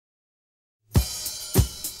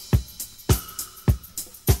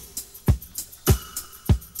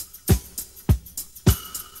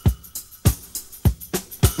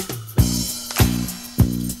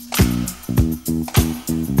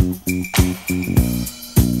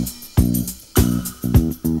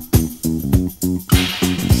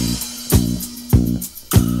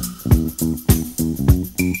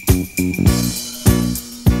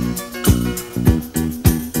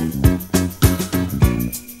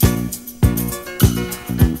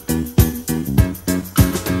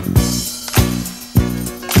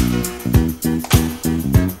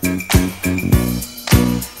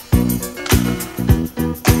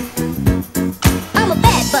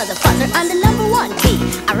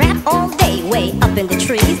all day, way up in the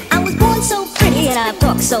trees. I was born so pretty and I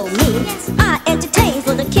talk so mean. I entertain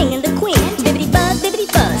for the king and the queen. Bibbidi buzz,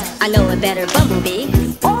 I know a better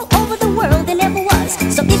Bumblebee. All over the world there never was.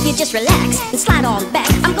 So if you just relax and slide on back,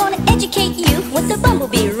 I'm gonna educate you with the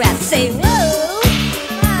Bumblebee rap. Say whoa.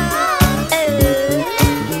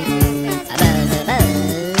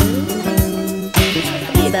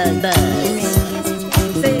 Buzz, buzz.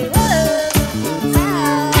 Say whoa.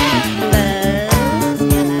 Buzz.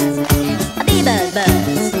 Buzz, buzz.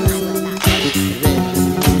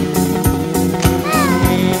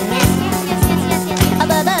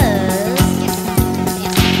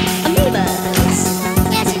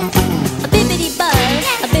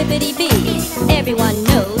 Everyone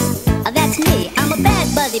knows that's me. I'm a bad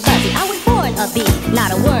buzzy. I was born a bee,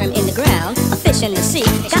 not a worm in the ground, a fish in the sea.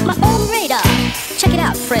 Got my own radar. Check it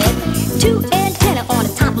out, Fred. 2 antenna on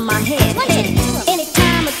the top of my head. Any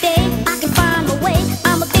time of day, I can find my way.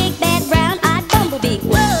 I'm a big bad brown-eyed bumblebee.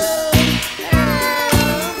 Whoa,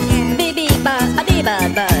 bee bee buzz, a bee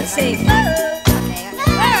buzz buzz. Say whoa.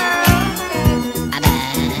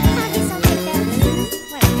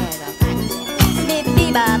 Bee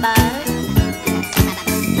bee buzz buzz.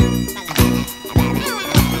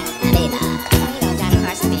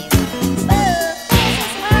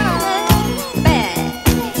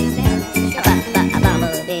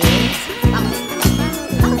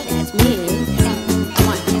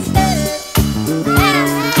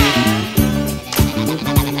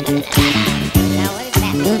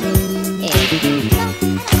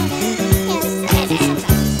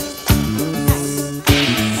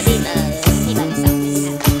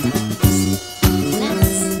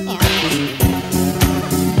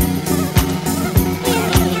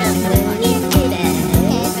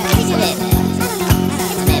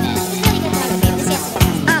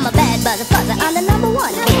 I'm the number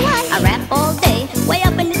one. I rap all day, way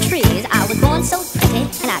up in the trees. I was born so pretty,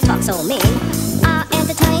 and I talk so mean. I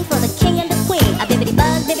entertain for the king and the queen. A bibbidi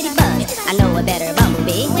buzz, I know a better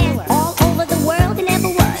Bumblebee. All over the world and never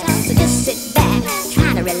was. So just sit back,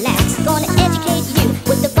 try to relax. Gonna educate you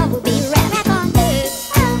with the Bumblebee rap.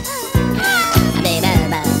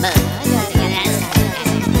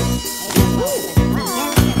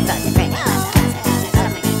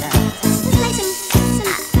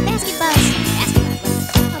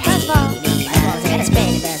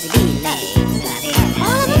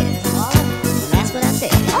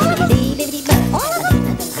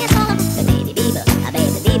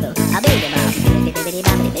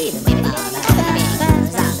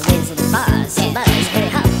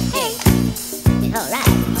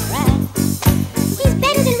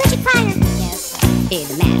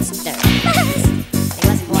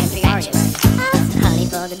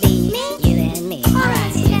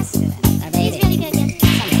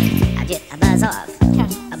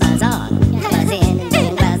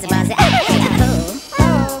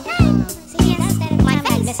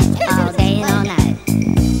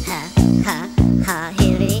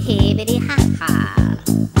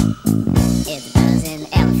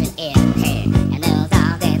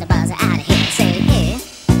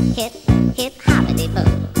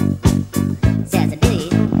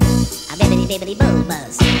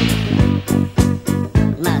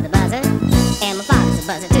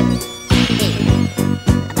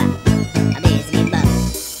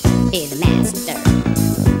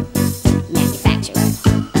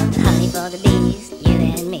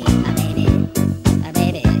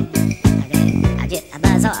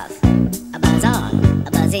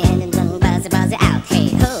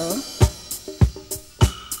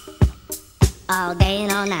 All day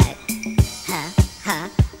and all night. Ha, ha,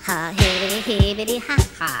 ha, hibbity, hibbity, ha,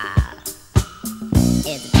 ha.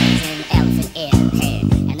 It's a buzzing elephant in here.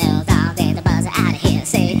 And those all day the buzzer out of here.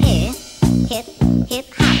 Say here, hip, hip,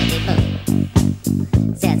 hoppity boo.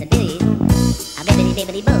 Says a biddy, a bibbity,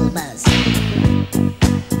 bibbity, boo buzz.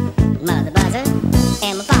 Mother buzzer,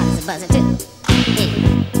 and my father's a buzzer too.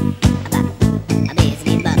 A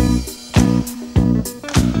busy buzz.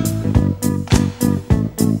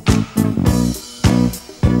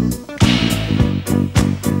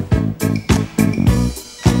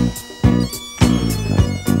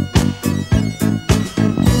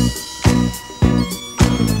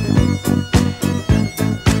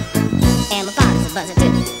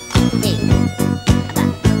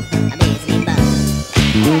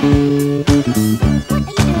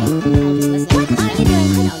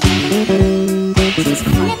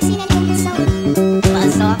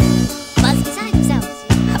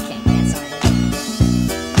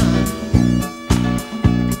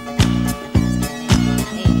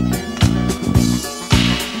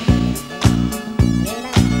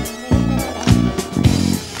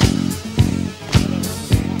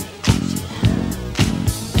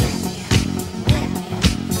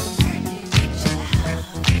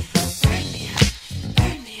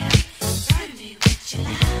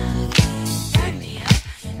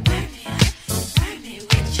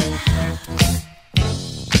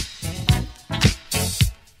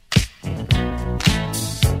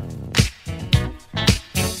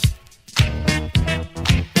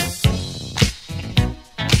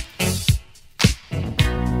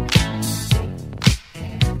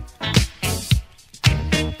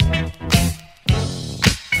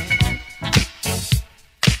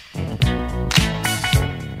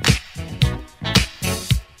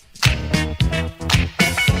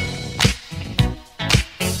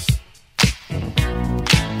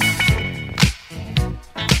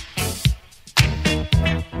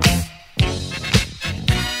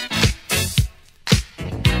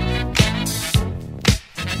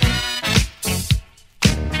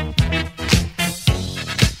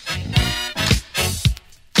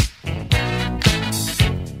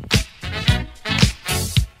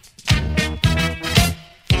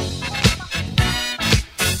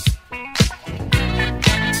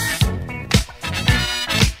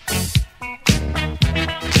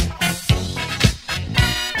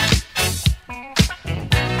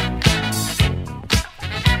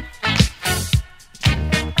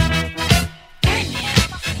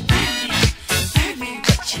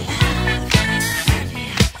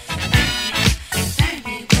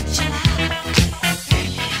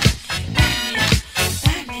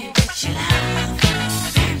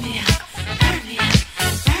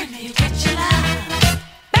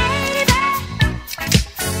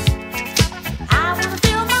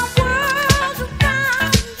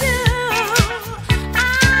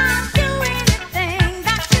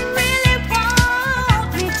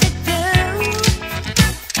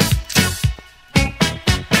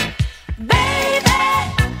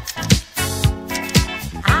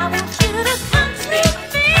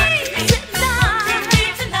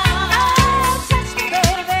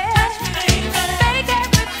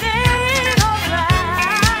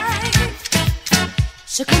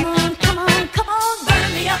 So come on, come on, come on,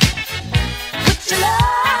 burn me up. Put your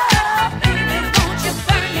love, baby, won't you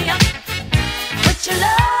burn me up? Put your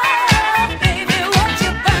love, baby, won't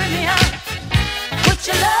you burn me up? Put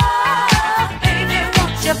your love, baby,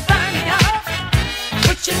 won't you burn me up?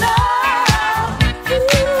 Put your love,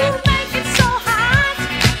 ooh, make it so hot.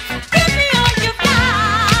 Give me all you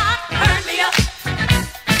got, burn me up.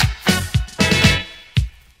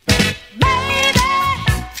 Baby,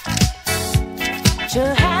 to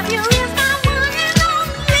have you is my one and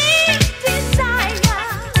only desire.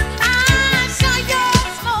 I saw your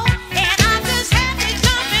smoke and I just had to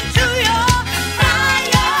jump into your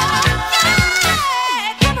fire.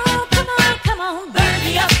 Yeah. Come on, come on, come on, burn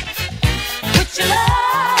me up. Put your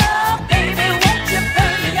love, baby, won't you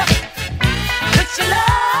burn me up? Put your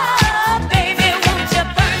love, baby, won't you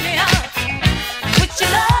burn me up? Put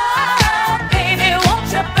your love, baby, won't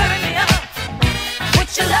you burn me up? Put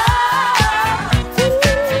your love, ooh,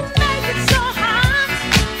 make it so hot.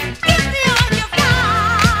 Give me all you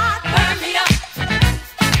got, burn me up.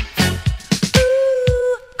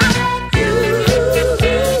 Ooh, I want you to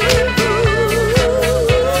burn me up. I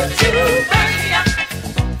want you to burn me up.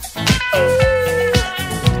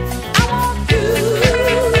 I want you to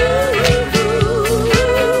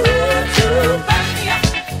burn me up.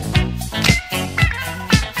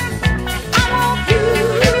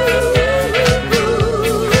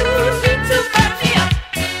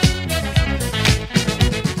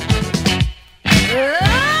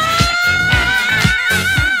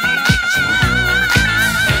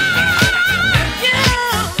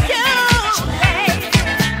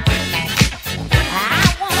 I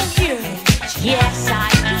want you, yes I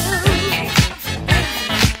do.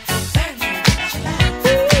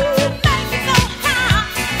 Ooh, make it so hot.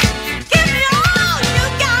 Give me all you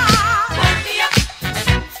got. Burn me up.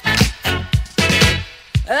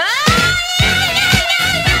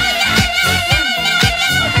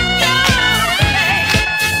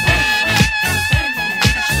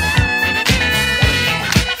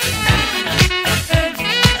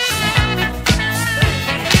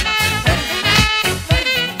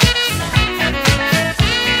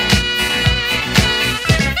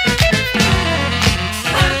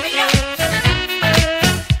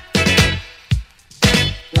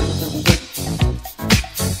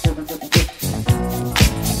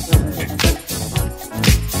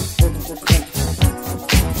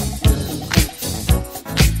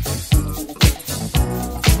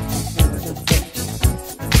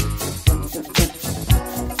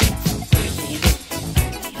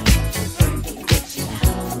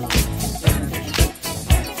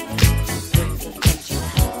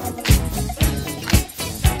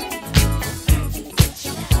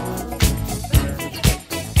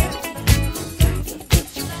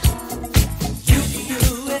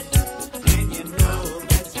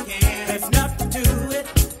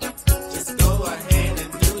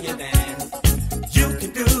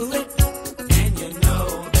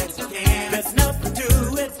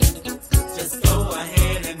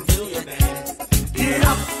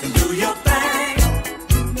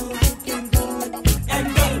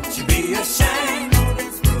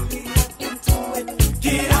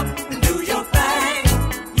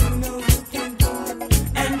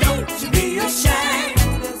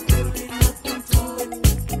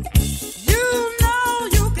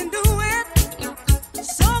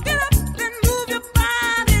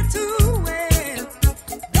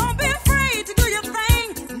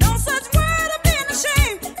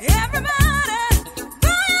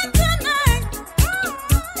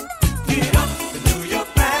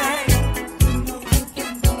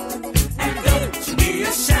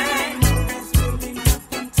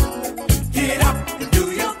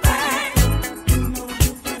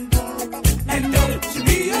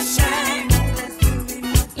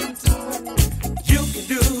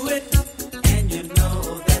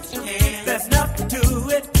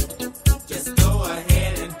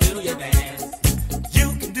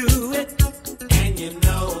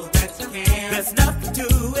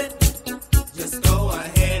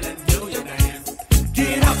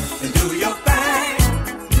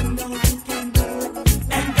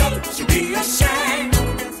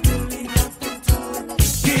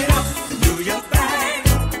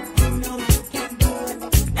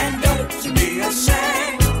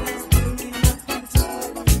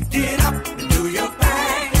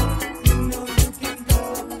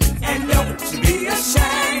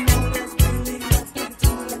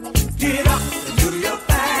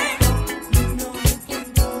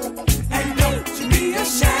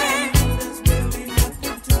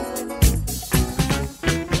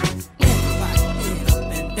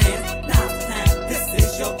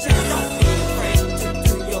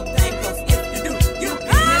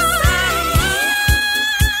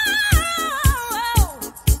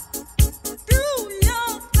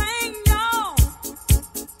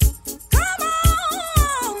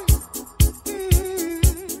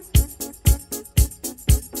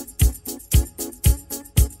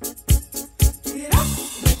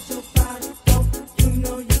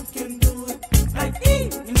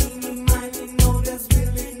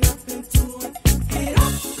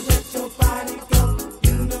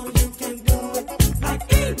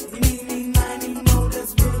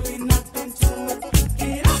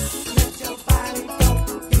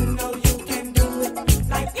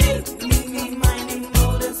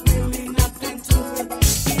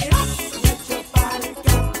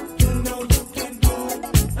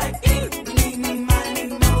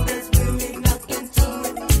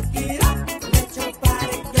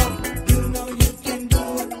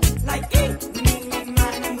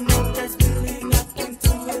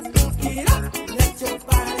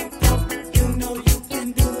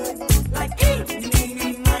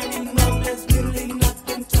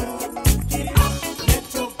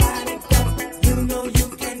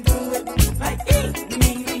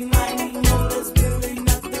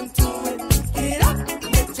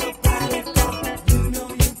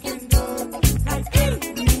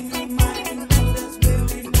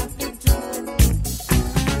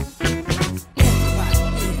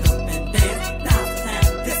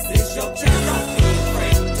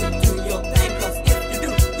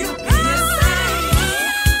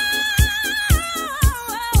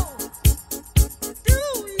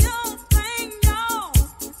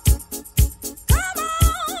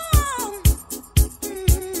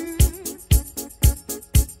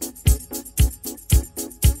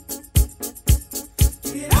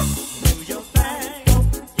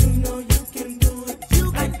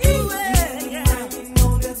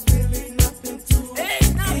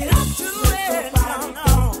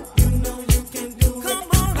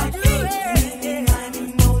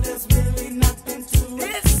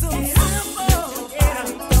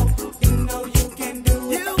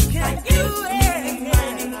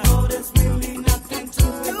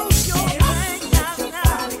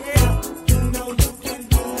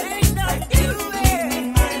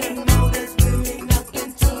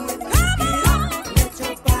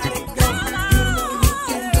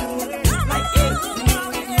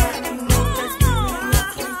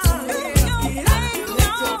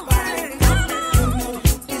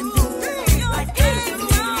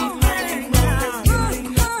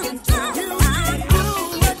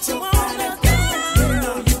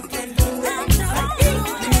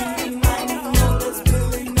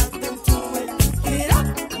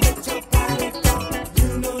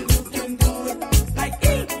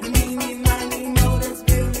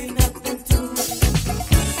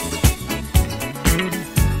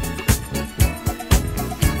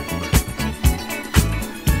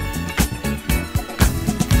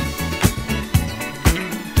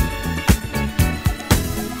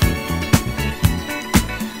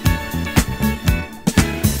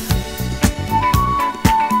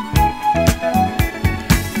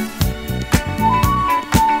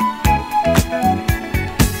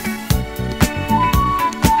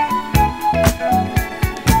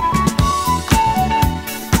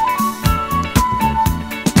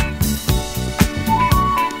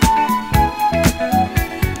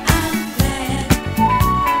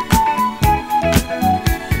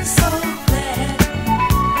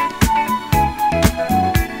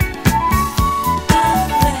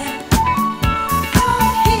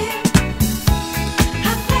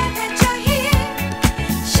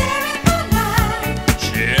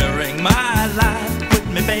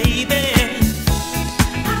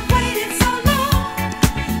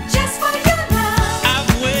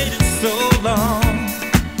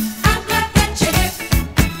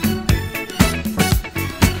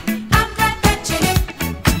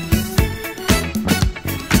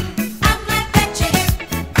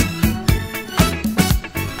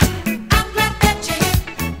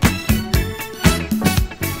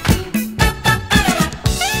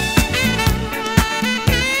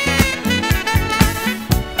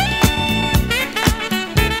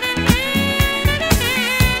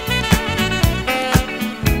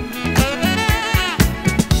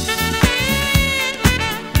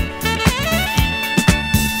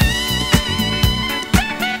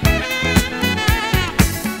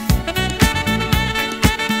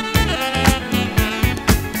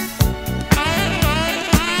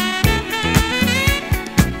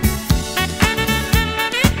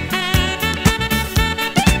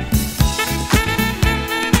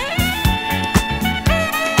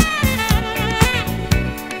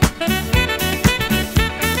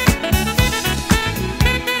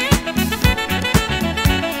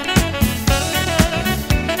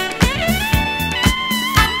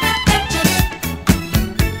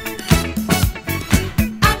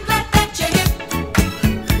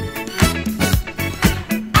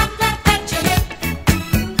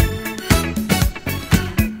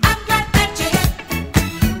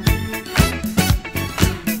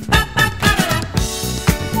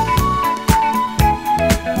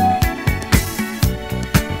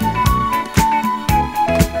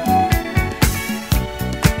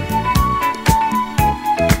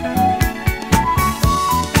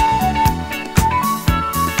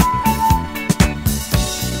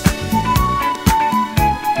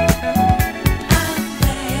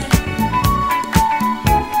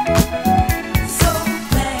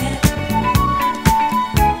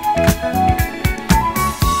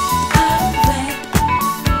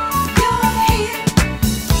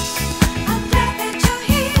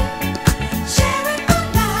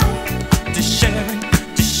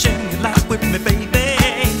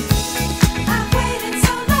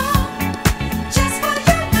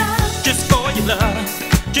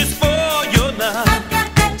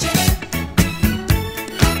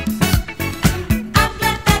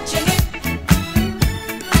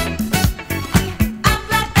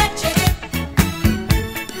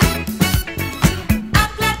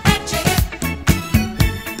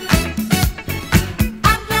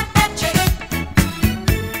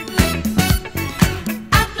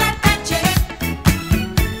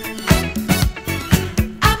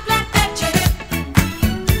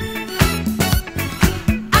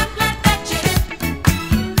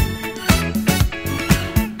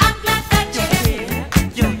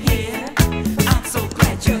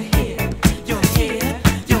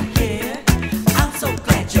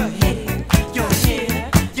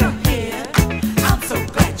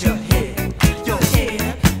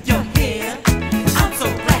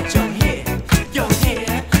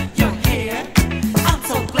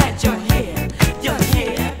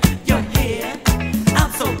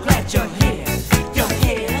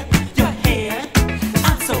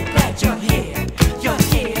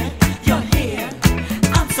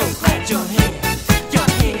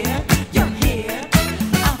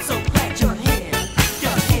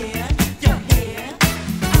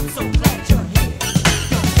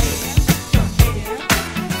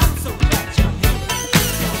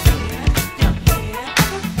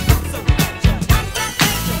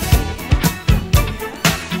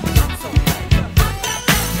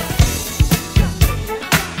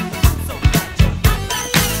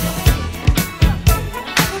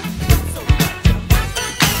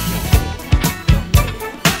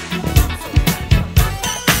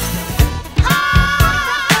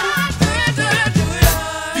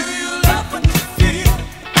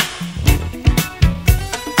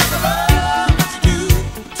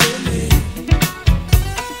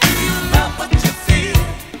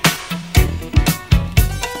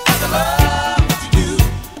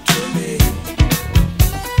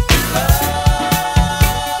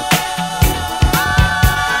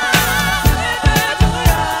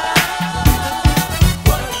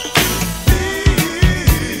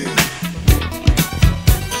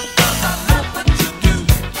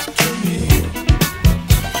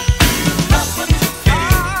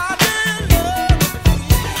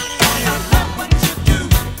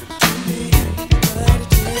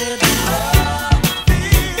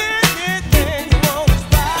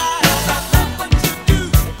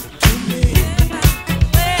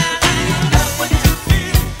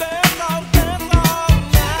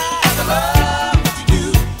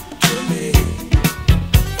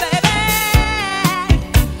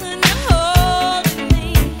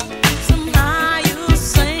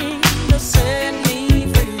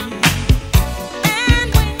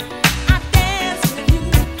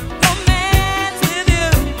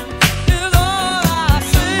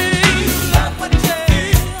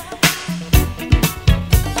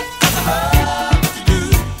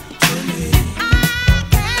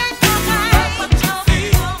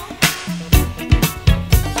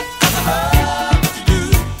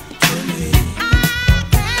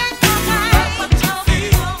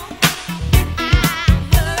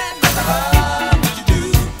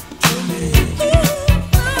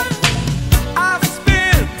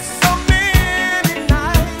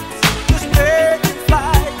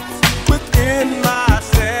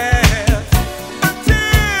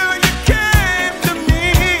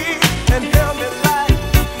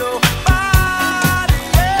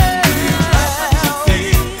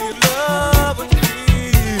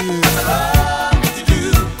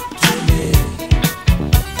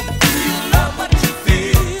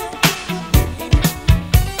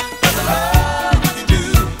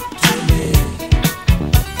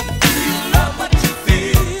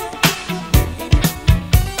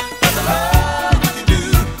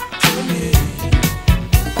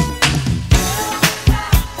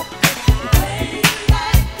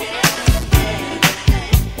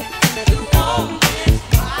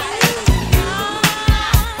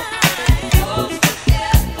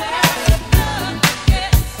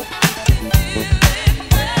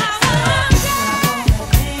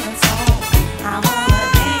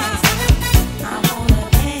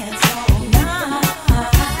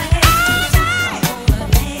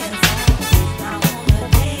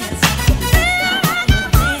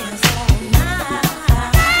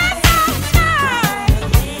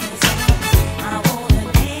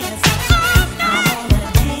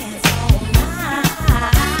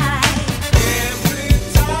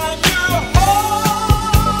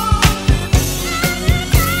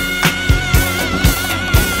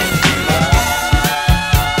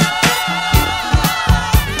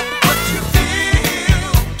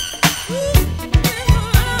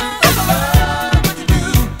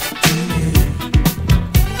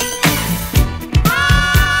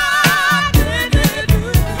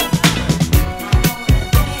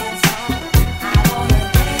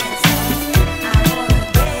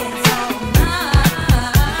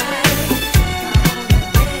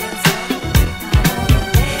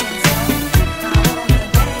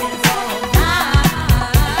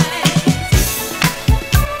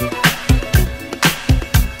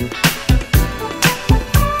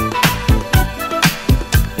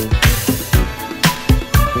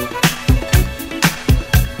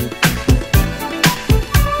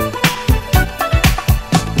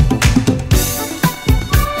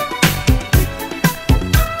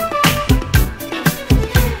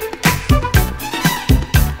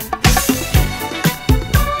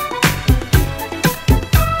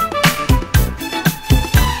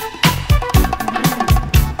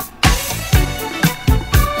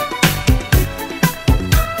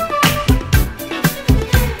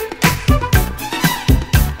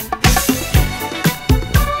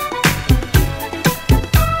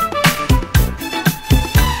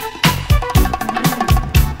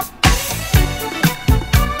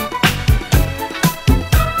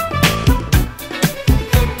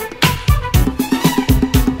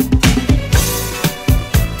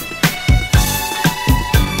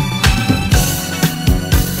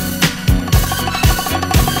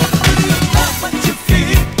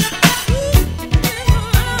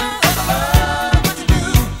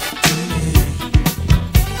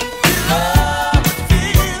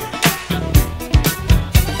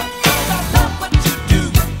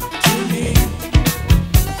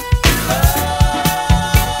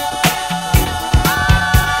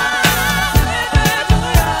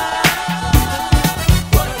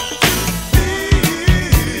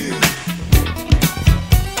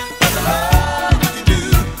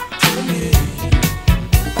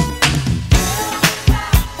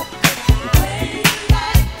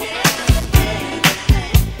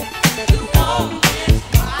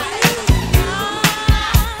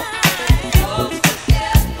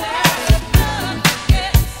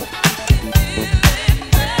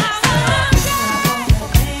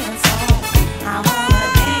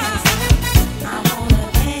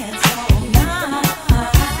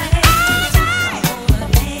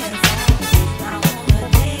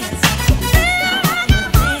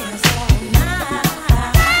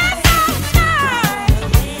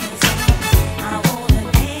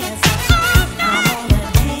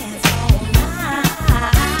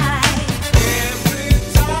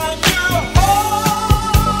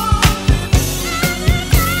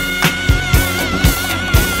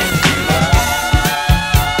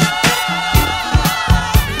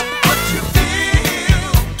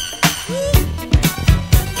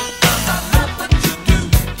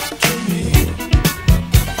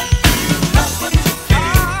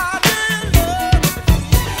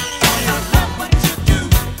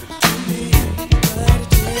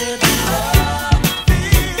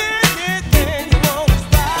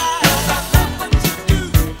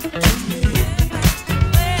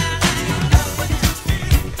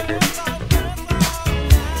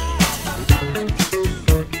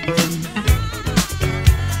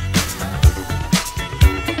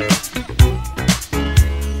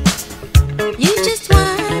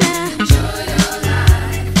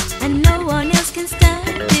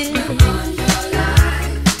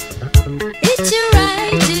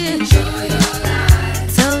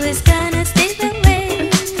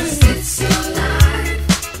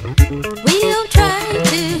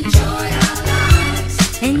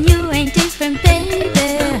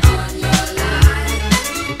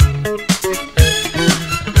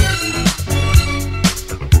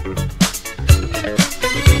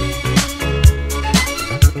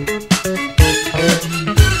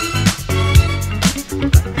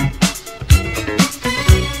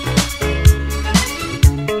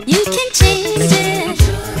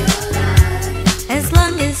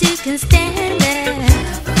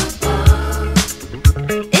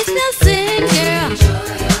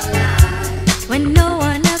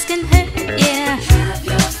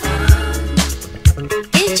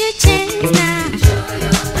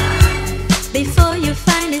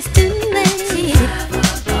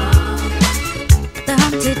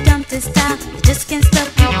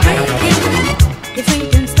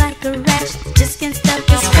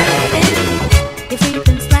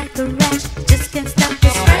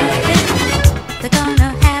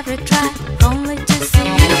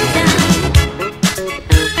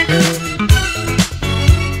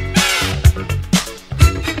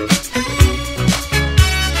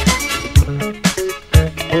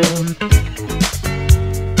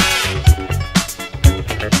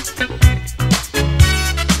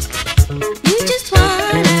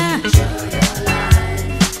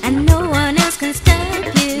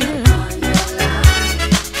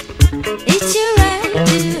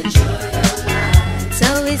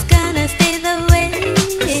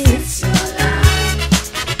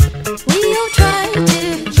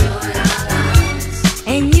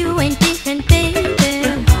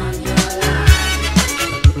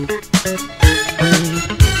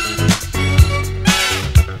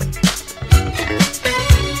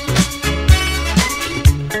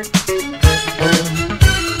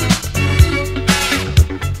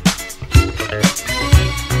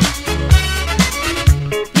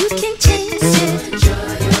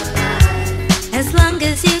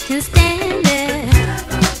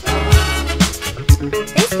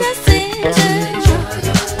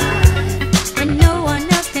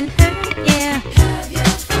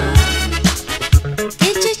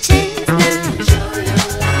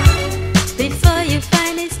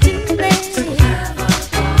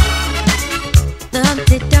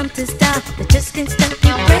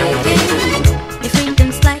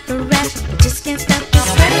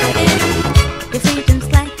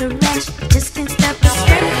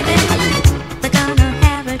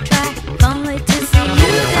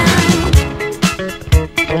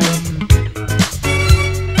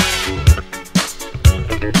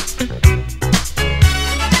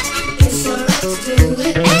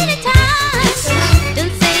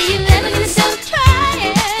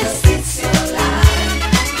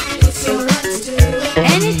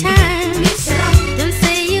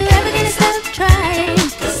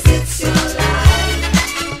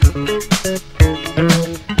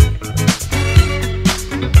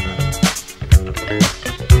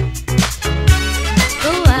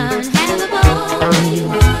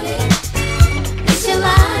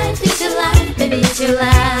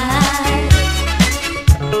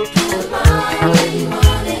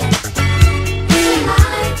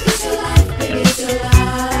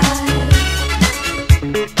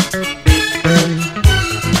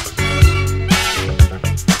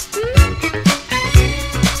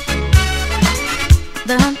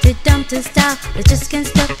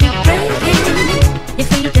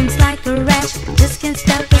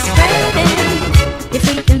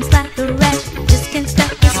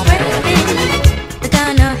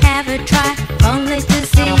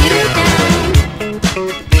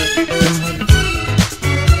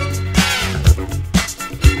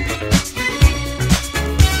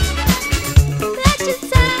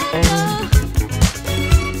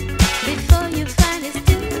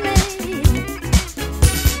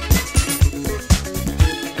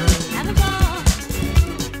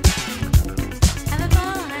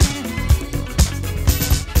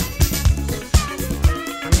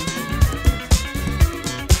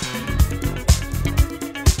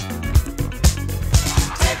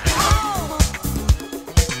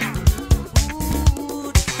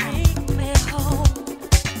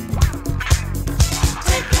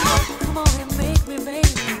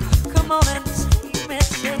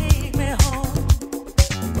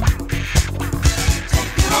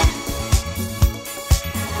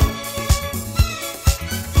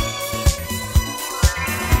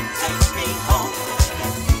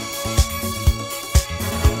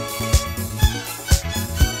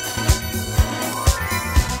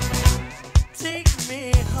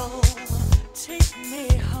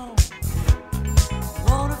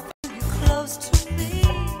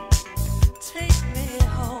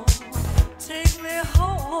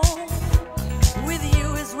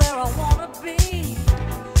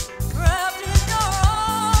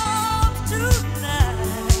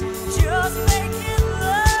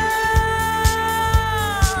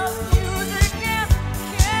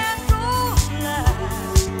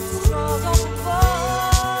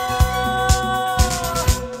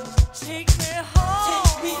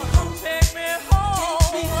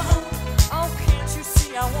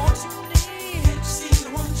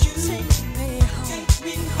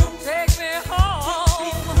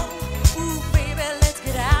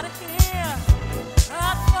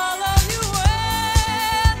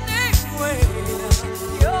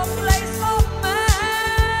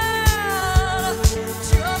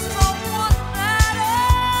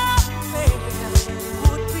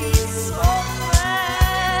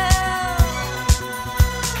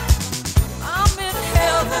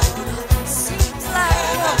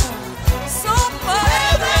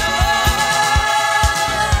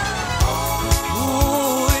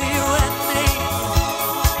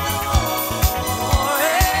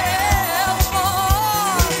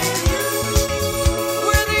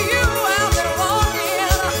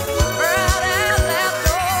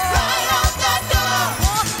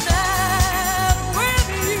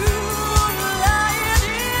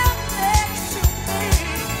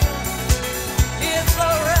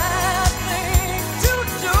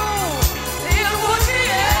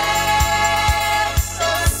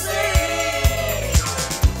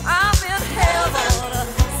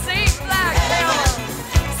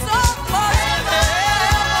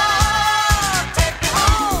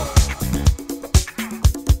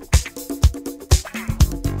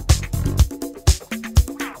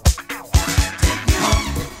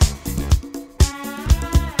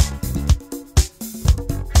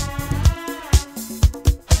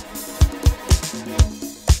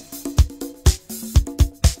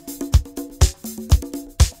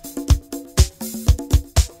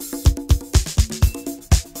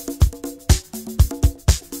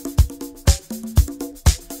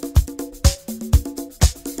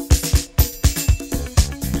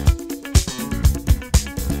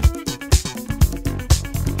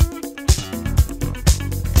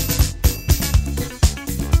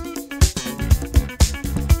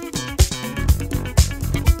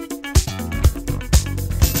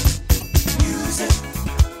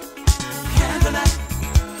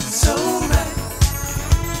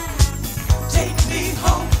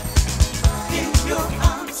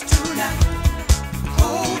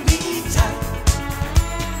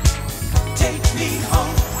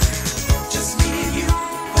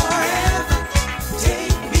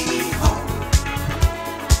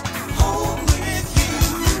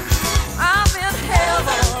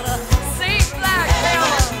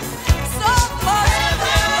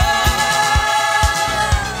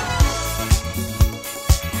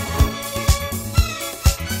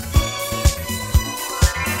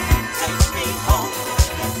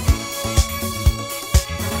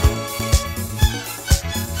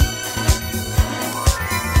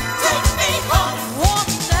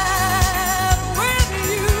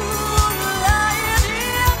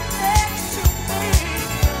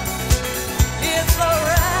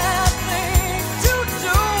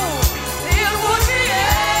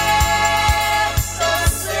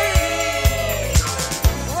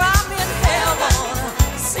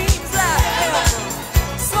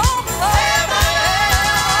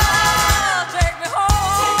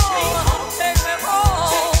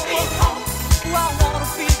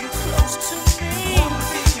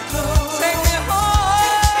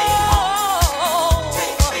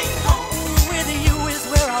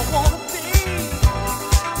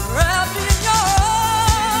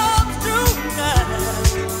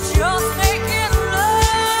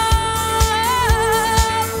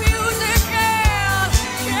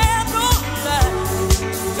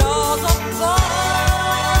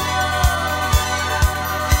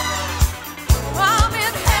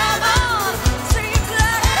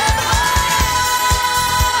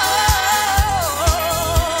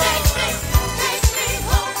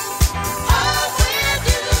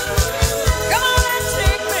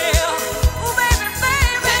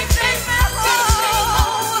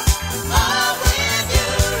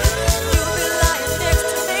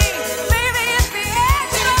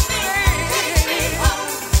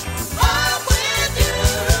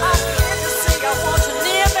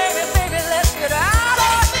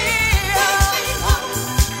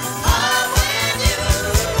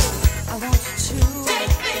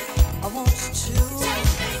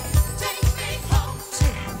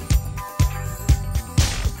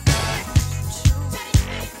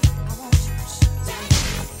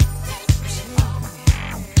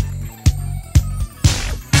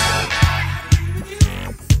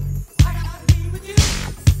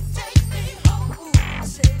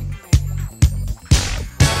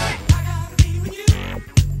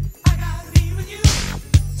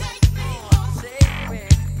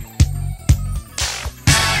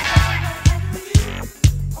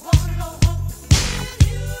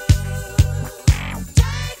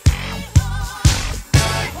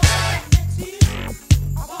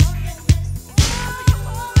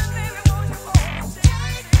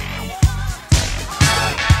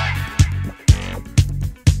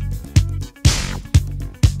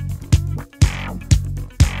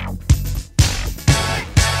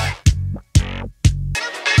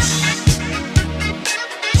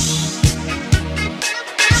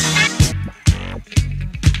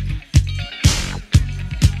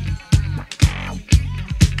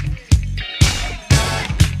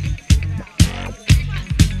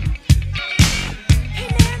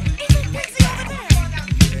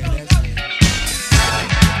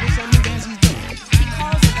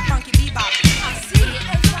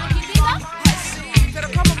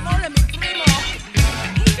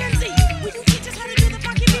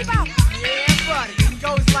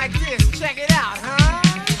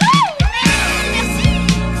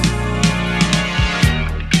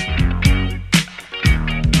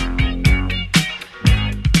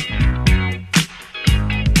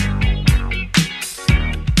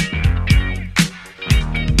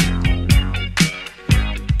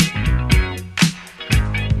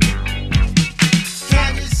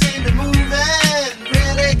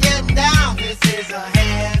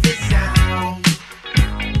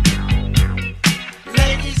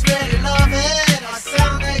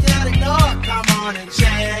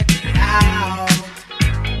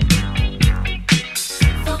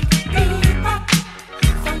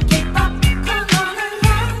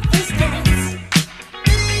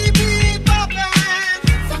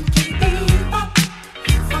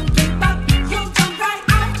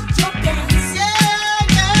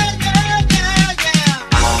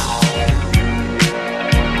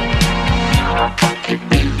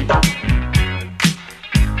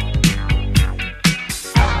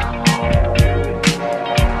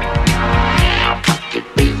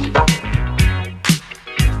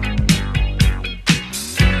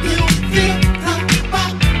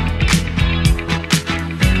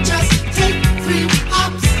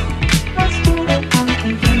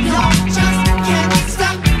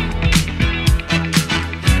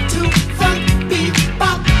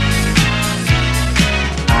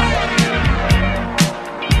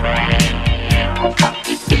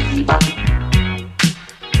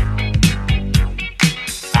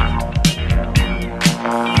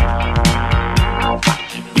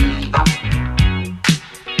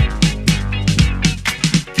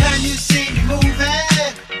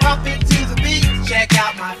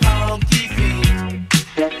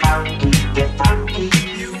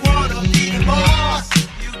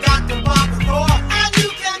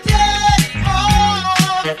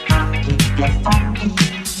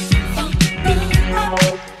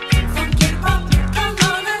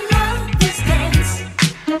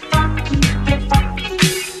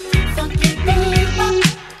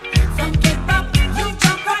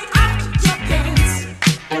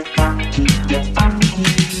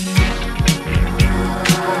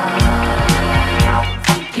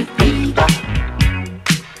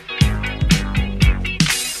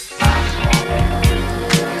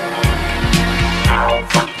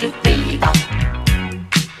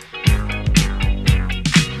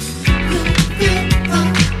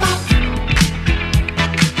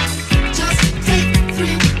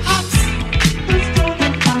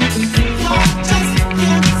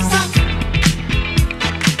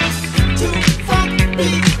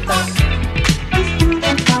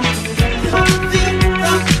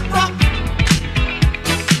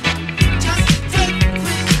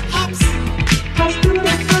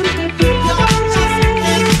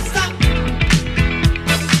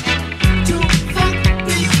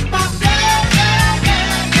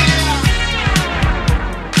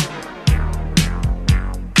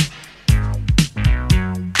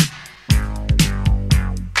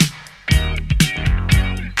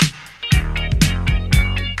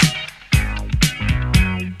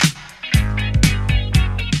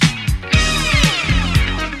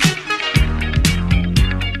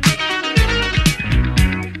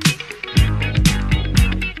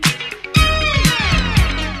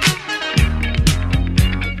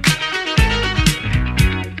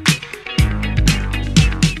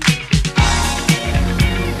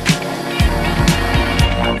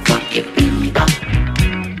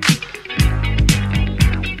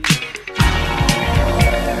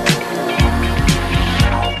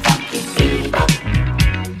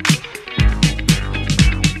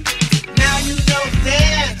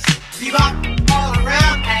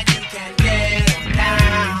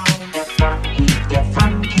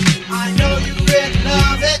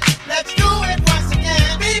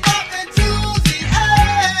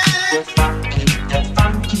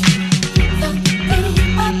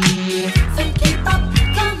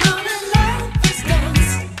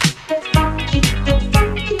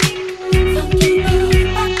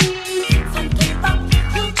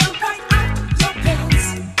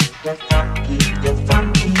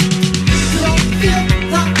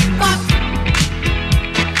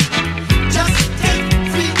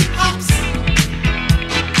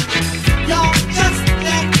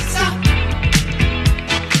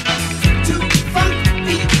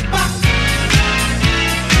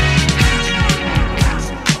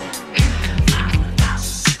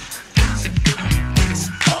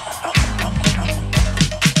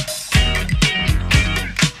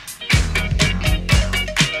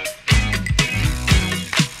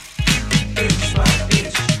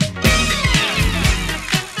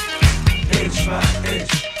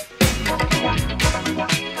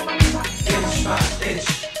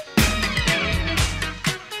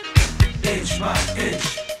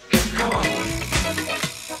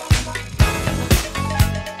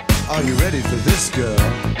 Are you ready for this, girl?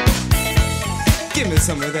 Give me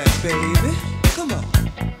some of that, baby. Come on.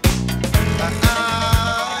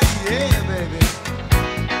 Yeah, baby.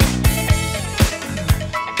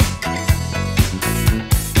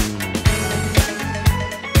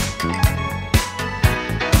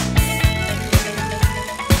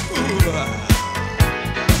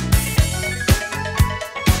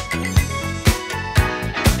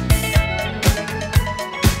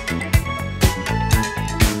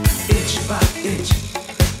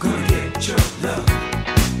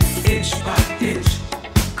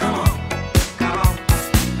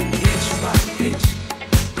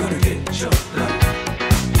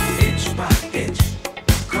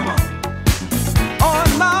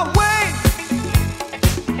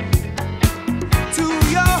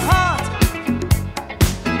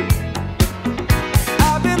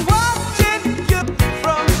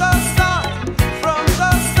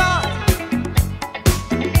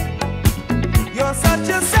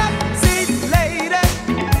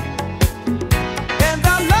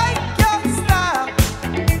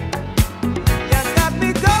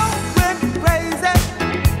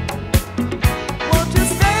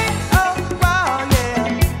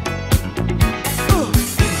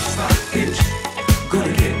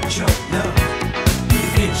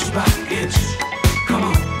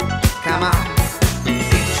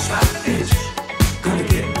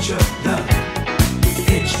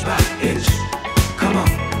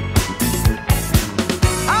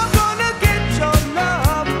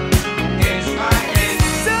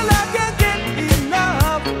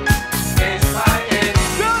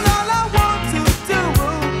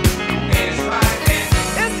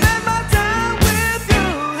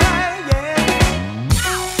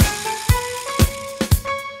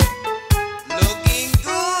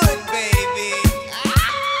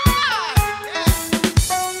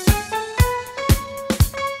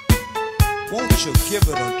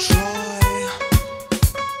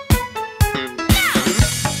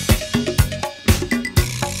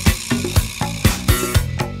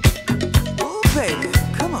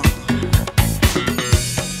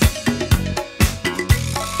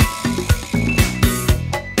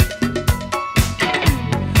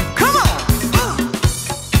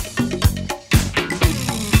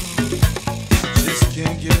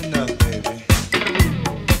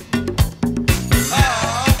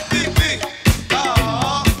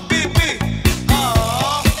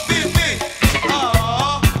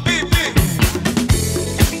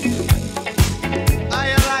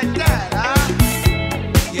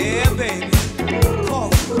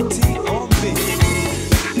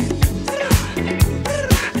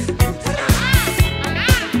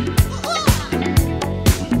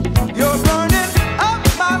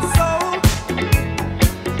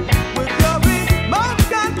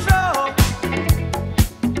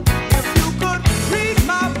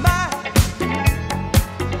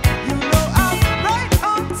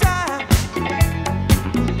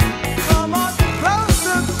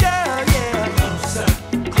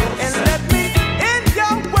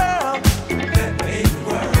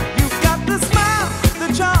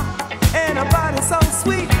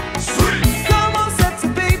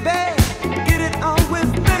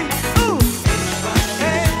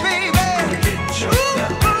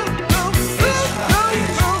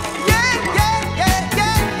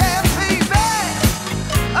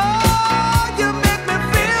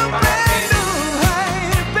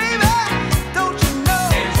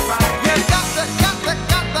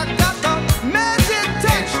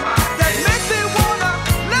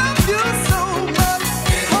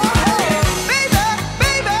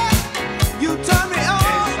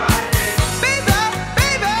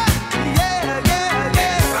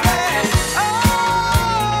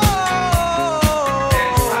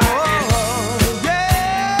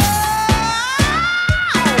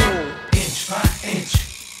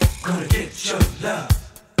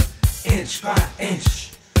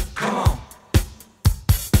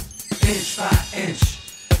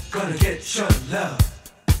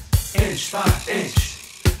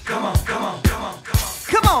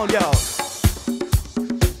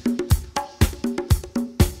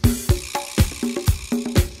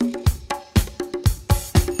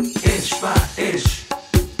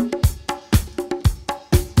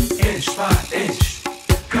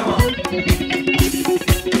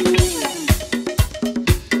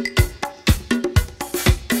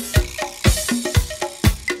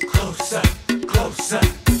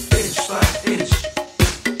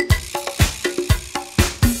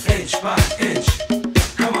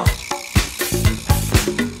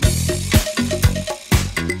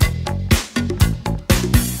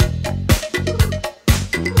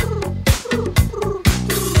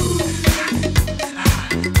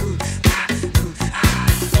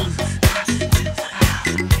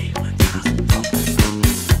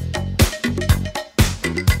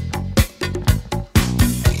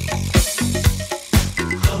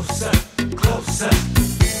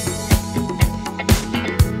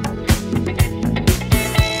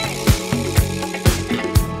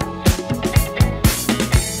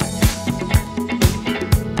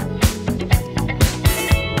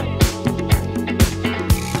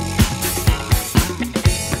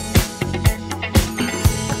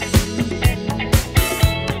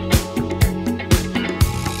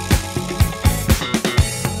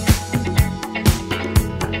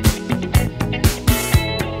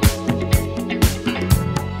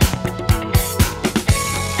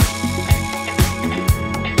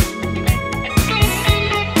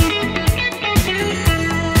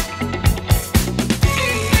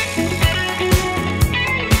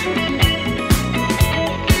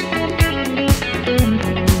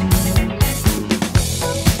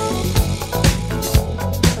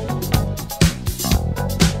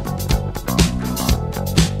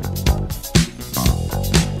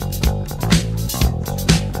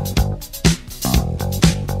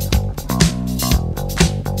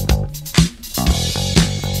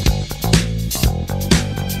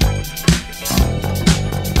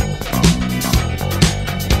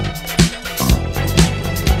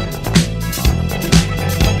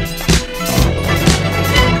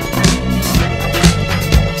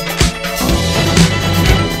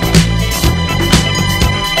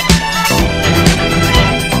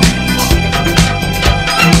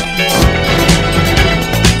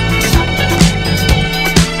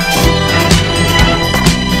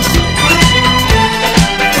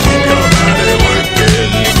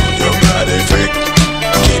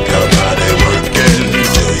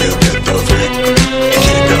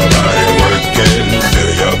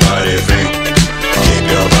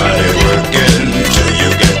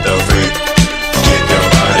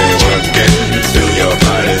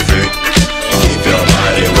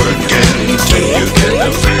 the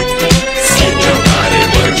freak. Get your body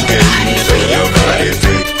working, feel your body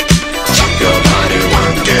freak. Keep your body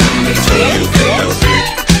working until you feel the freak.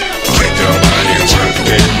 Get your body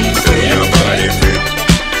working, feel your body freak.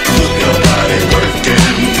 Keep your body working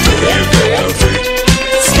until you feel the freak.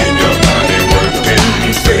 Keep your body working,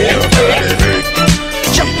 feel your body freak.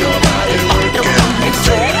 Keep your body working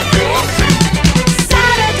until you feel the freak.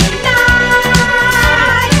 Saturday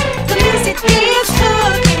night, the music is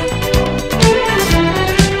cooking.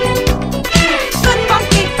 Good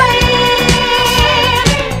funky band,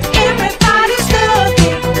 everybody's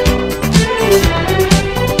looking.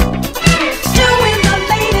 Doing the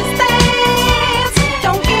latest dance,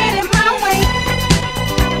 don't get in my way.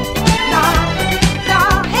 Nah,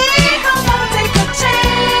 nah, hey, come on, take a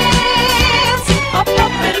chance. Up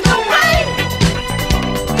and away.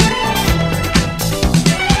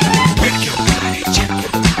 Work your body, check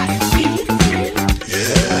your body, feel it.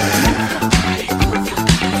 Yeah.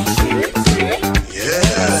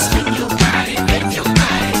 Spin your body, make your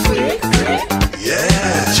body feel it.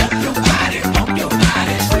 Yeah. Jump your body, bump your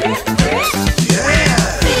body. Yeah.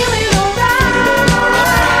 Feeling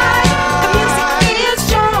alright, the music is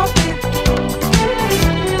jumping.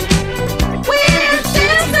 We're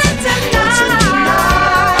dancing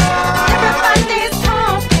tonight, everybody's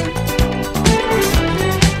pumping.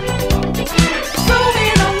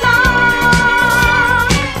 Moving along,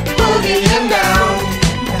 boogieing down.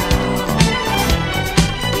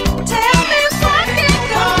 Tell me what can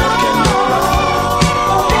go wrong,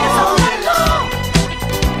 dance all night long.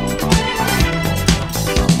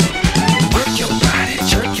 Work your body,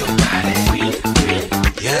 jerk your body.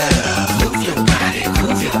 Yeah. Move your body,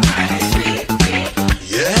 groove your body.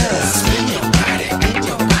 Yeah. Spin your body, beat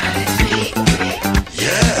your body.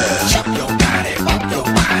 Yeah. Jump your body, bump your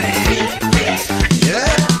body.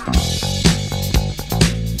 Yeah.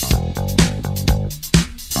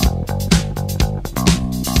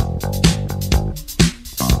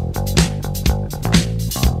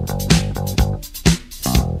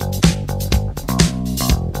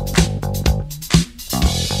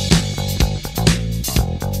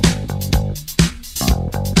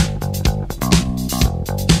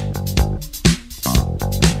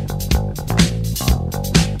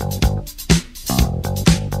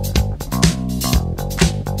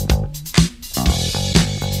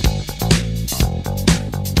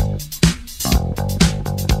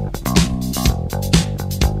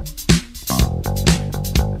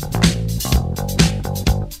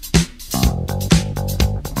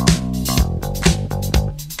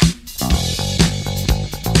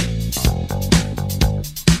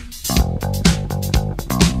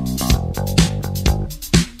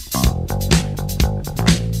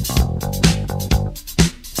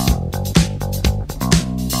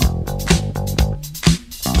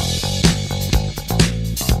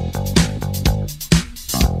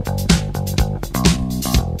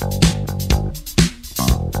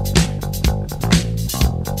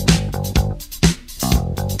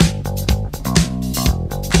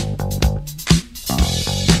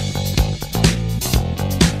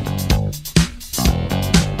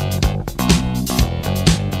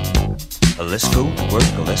 Let's go to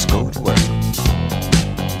work, let's go to work.